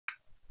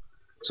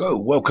So,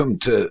 welcome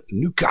to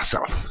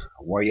Newcastle,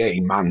 away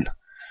man,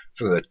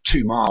 for the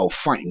 2-mile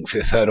fighting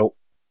fifth hurdle,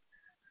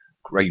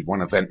 grade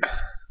 1 event.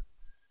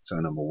 So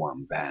number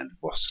 1, Van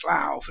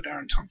Voslau for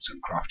Darren Thompson,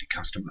 crafty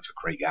customer for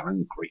Craig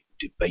Allen, great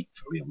debate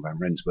for Leon van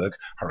Rensburg,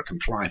 Hurricane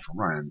Fly for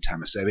Ryan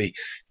Tamasebi,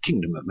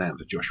 Kingdom of Man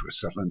for Joshua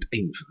Sutherland,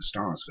 Aim for the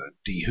Stars for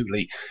D.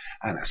 Hooley,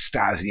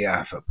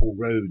 Anastasia for Paul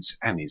Rhodes,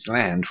 Annie's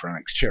Land for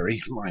Alex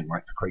Cherry,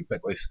 Limelight for Craig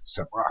Beckwith,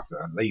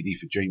 Sabratha Lady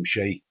for James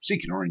Shea,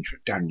 Seeking Orange for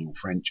Daniel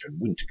French, and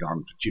Winter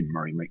Garden for Jim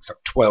Murray makes up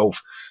 12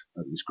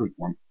 of this Group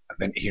 1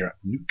 event here at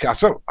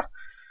Newcastle.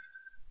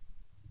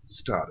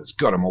 Starters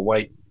got them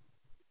away.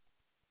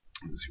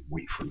 Let's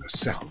wait for them to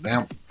settle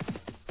down.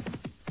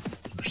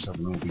 Josh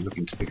Sutherland will be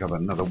looking to pick up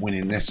another win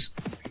in this.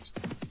 He's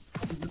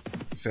probably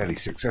fairly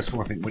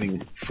successful, I think,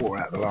 winning 4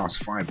 out of the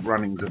last 5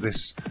 runnings of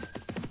this.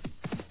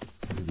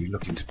 He'll be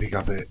looking to pick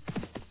up a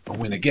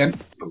win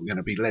again, but we're going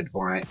to be led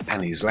by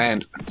Annie's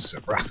Land and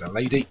Sabratha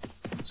Lady.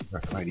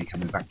 Sabratha Lady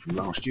coming back from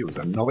last year as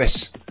a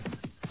novice,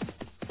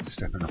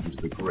 stepping up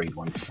into the grade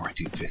 1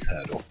 fighting fifth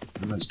hurdle.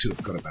 And those two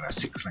have got about a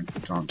 6-length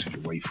advantage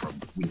away from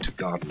Winter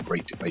Garden,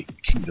 Great Debate,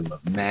 Kingdom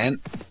of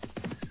Man.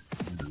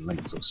 A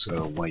length or so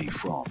away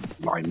from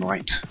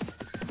Limelight.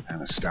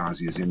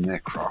 Anastasia's in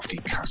there, crafty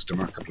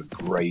customer, a couple of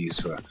greys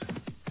for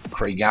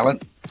Craig Allen.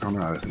 Oh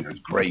no, I think it was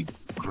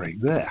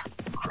there.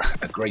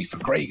 A grey for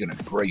Craig and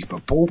a grey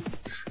for Paul.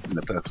 And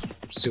the purple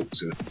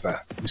silks of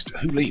Mr.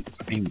 Hooley,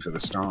 Aim for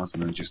the Stars,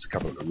 and then just a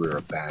couple of the rear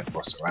of Bad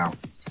Rosselau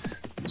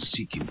and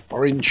Seeking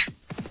Orange.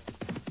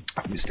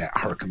 I've missed out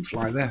Hurricane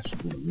Fly there,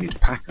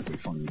 mid-pack as they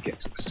finally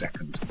get to the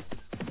second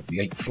of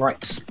the 8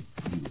 flights.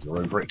 These are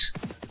over it.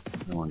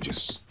 No one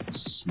just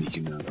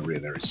sneaking in the rear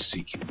there is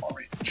Seeking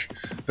Orange.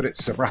 But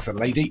it's Sabratha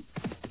Lady,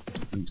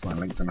 leads by a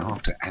length and a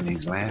half to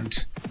Annie's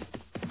Land.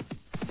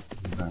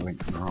 And about a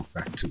length and a half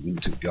back to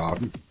Winter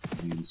Garden.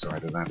 The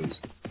inside of that is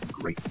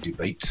Great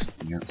Debate.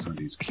 The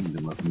outside is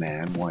Kingdom of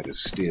Man. Wider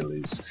still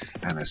is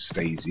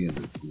Anastasia,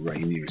 the grey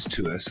nearest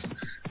to us.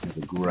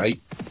 The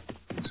grey.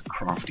 It's a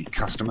crafty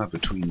customer.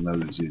 Between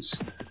those is,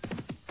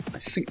 I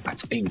think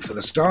that's Aim for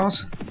the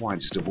Stars. The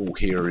widest of all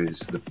here is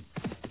the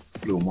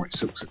blue and white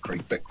silks of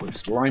Craig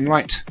Beckwith's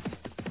Limelight.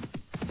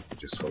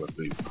 Just followed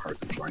the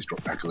Hurricane Flies,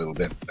 drop back a little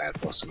bit. Bad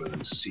Bosselin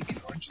and Seeking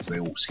Orange, as they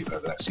all skip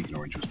over that. Seeking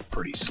Orange was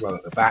pretty slow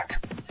at the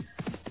back.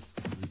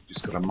 We've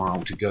just got a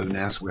mile to go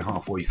now, so we're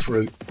halfway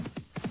through.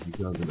 We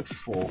go over the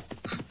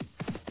 4th.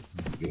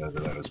 We go over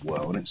that as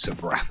well, and it's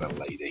Sabratha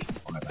Lady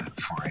on about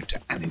 5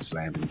 to Annie's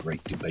Land and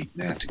Great Debate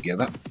now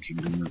together.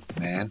 Kingdom of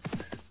Man.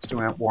 Still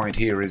out wide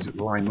here is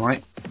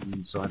Limelight.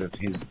 Inside of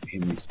him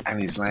is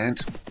Annie's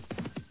Land.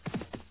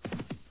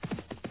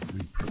 As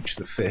we approach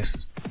the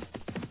 5th,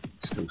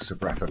 still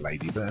Sabratha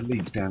Lady, but it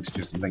leads down to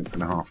just a length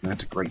and a half now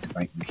to Great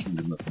Debate and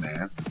Kingdom of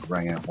Man. The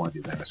grey out wide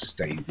is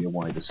Anastasia,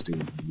 wider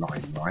still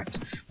Limelight.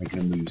 Making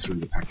a move through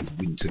the pack is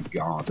Winter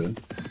Garden.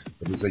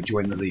 But as they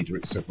join the leader,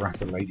 it's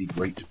Sabratha Lady,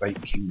 Great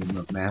Debate, Kingdom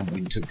of Man.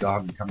 Winter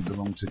Garden comes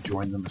along to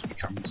join them as we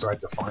come inside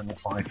the final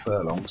 5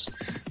 furlongs.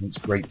 And it's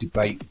Great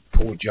Debate.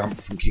 Poor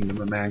jump from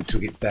Kingdom of Man,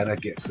 took it better,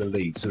 gets the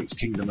lead. So it's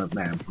Kingdom of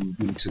Man from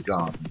Winter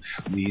Garden.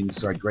 On the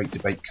inside, Great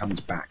Debate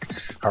comes back.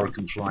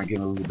 Hurricane Fly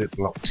again a little bit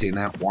blocked in.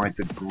 Out wide,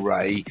 the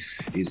grey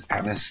is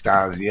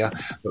Anastasia,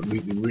 but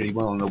moving really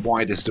well. And the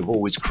widest of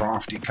all is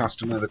crafty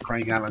customer, the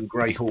Craig Allen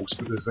grey horse.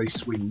 But as they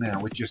swing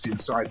now, we're just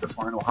inside the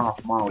final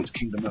half mile. It's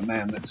Kingdom of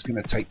Man that's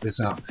going to take this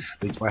up.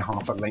 Leads by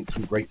half a length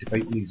from Great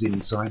Debate when he's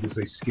inside as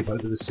they skip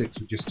over the 6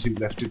 with just 2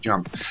 left to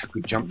jump.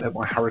 Good jump there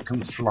by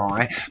Hurricane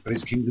Fly, but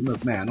it's Kingdom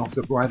of Man off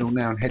the bridle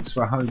now and heads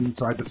for home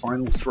inside the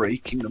final 3.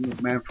 Kingdom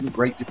of Man from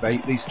Great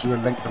Debate leads to a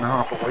length and a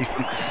half away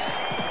from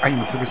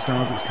Aim for the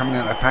Stars that's coming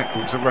out of the pack.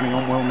 Also running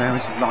on well now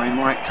is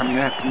Limelight. Coming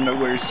out from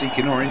nowhere is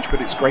Seeking Orange,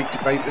 but it's Great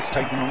Debate that's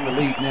taken on the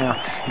lead now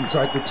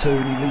inside the 2,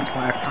 and he leads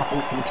by a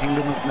couple from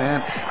Kingdom of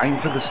Man.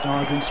 Aim for the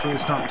Stars, these 3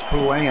 are starting to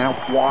pull away. Out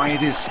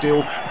wide is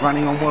still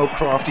running on well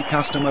crafty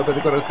customer, but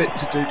they've got a bit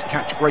to do to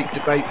catch Great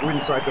Debate. We're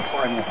inside the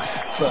final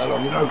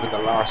furlong and over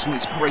the last, and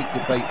it's Great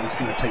Debate that's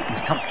going to take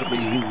this comfortably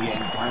in the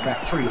end by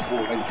about 3 or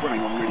 4 lengths.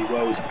 Running on really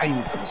well is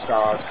Aim for the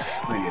Stars,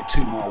 maybe a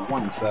 2-mile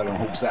 1 furlong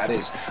horse that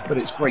is, but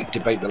it's Great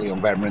Debate that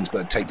Leon van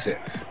Rensburg takes it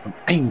from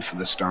Aim for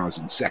the Stars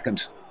in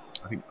 2nd.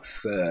 I think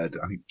 3rd,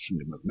 I think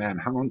Kingdom of Man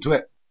hung on to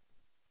it.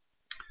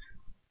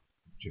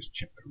 Just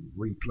check the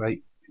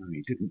replay. No,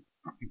 he didn't.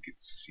 I think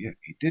it's, yeah,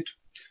 he did.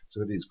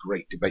 So it is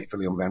Great Debate for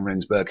Leon van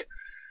Rensburg.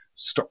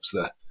 Stops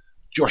the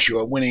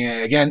Joshua winning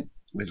it again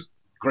with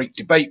Great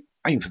Debate.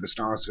 Aim for the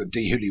Stars for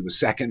D. Hooley was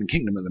 2nd.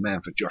 Kingdom of the Man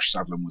for Josh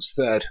Sutherland was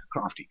 3rd.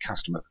 Crafty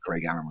Customer for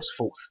Craig Allen was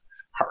 4th.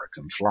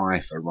 Hurricane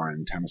Fly for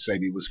Ryan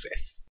Tamasebi was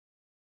 5th.